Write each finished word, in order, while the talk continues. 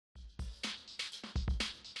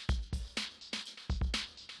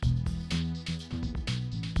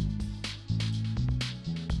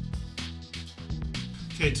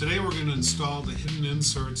Okay, today we're going to install the hidden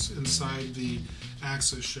inserts inside the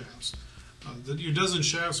access shafts. Your dozen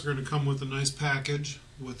shafts are going to come with a nice package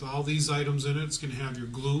with all these items in it. It's going to have your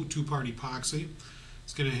glue, two-part epoxy.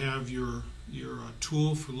 It's going to have your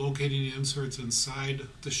tool for locating the inserts inside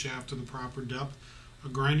the shaft in the proper depth, a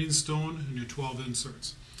grinding stone, and your 12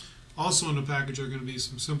 inserts. Also in the package are going to be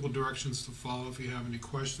some simple directions to follow if you have any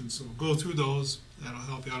questions. So go through those. That'll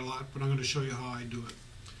help you out a lot, but I'm going to show you how I do it.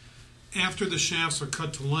 After the shafts are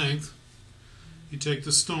cut to length, you take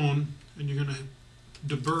the stone and you're going to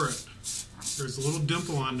deburr it. There's a little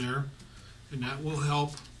dimple on there, and that will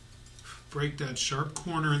help break that sharp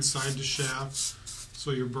corner inside the shaft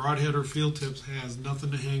so your broadhead or field tips has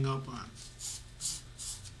nothing to hang up on.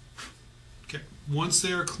 Okay, once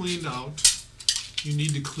they are cleaned out, you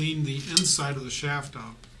need to clean the inside of the shaft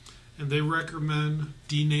out. And they recommend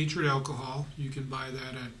denatured alcohol. You can buy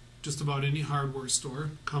that at just about any hardware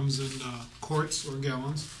store. Comes in quarts or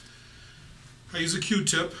gallons. I use a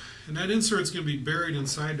Q-tip, and that insert's going to be buried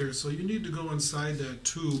inside there, so you need to go inside that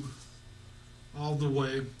tube all the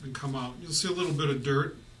way and come out. You'll see a little bit of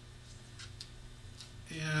dirt,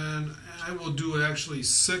 and I will do actually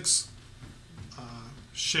 6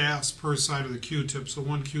 shafts per side of the Q-tip, so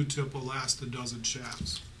one Q-tip will last a dozen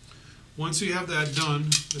shafts. Once you have that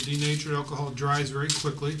done, the denatured alcohol dries very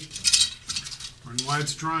quickly. And while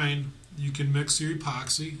it's drying, you can mix your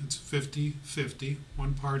epoxy. It's 50-50,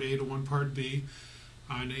 1 part A to 1 part B,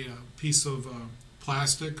 on a piece of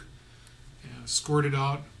plastic. Squirt it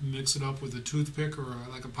out, mix it up with a toothpick or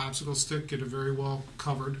like a popsicle stick, get it very well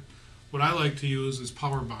covered. What I like to use is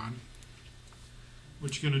Power Bond.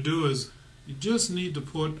 What you're going to do is you just need to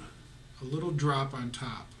put a little drop on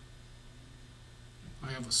top.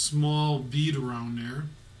 I have a small bead around there.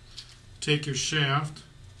 Take your shaft,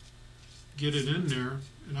 get it in there,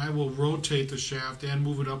 and I will rotate the shaft and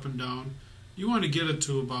move it up and down. You want to get it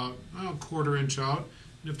to about a 1/4 inch out,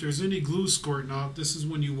 and if there's any glue squirting out, this is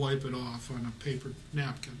when you wipe it off on a paper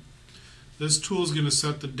napkin. This tool is going to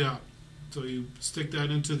set the depth, so you stick that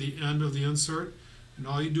into the end of the insert, and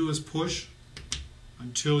all you do is push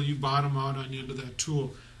until you bottom out on the end of that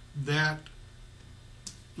tool. That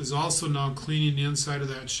is also now cleaning the inside of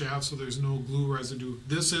that shaft so there's no glue residue.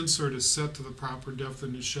 This insert is set to the proper depth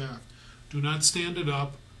in the shaft. Do not stand it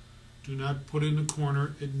up. Do not put it in the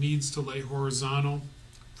corner. It needs to lay horizontal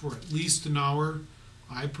for at least an hour.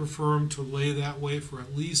 I prefer them to lay that way for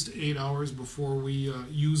at least 8 hours before we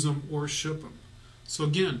use them or ship them. So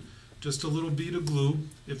again, just a little bead of glue.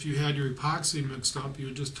 If you had your epoxy mixed up, you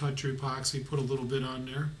would just touch your epoxy, put a little bit on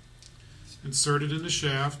there, insert it in the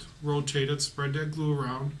shaft, rotate it, spread that glue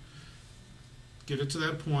around, get it to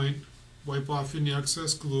that point, wipe off any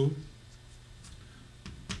excess glue,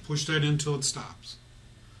 push that in until it stops.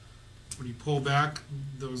 When you pull back,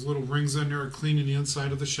 those little rings in there are cleaning the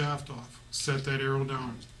inside of the shaft off. Set that arrow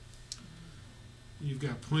down. You've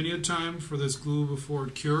got plenty of time for this glue before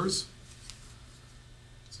it cures,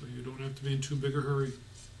 so you don't have to be in too big a hurry.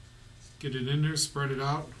 Get it in there, spread it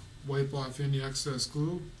out, wipe off any excess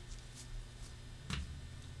glue,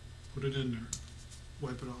 put it in there,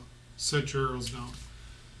 wipe it off, set your arrows down.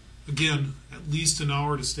 Again, at least an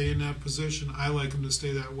hour to stay in that position. I like them to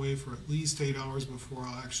stay that way for at least 8 hours before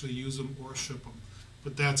I'll actually use them or ship them.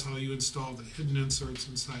 But that's how you install the hidden inserts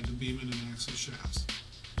inside the beam and access shafts.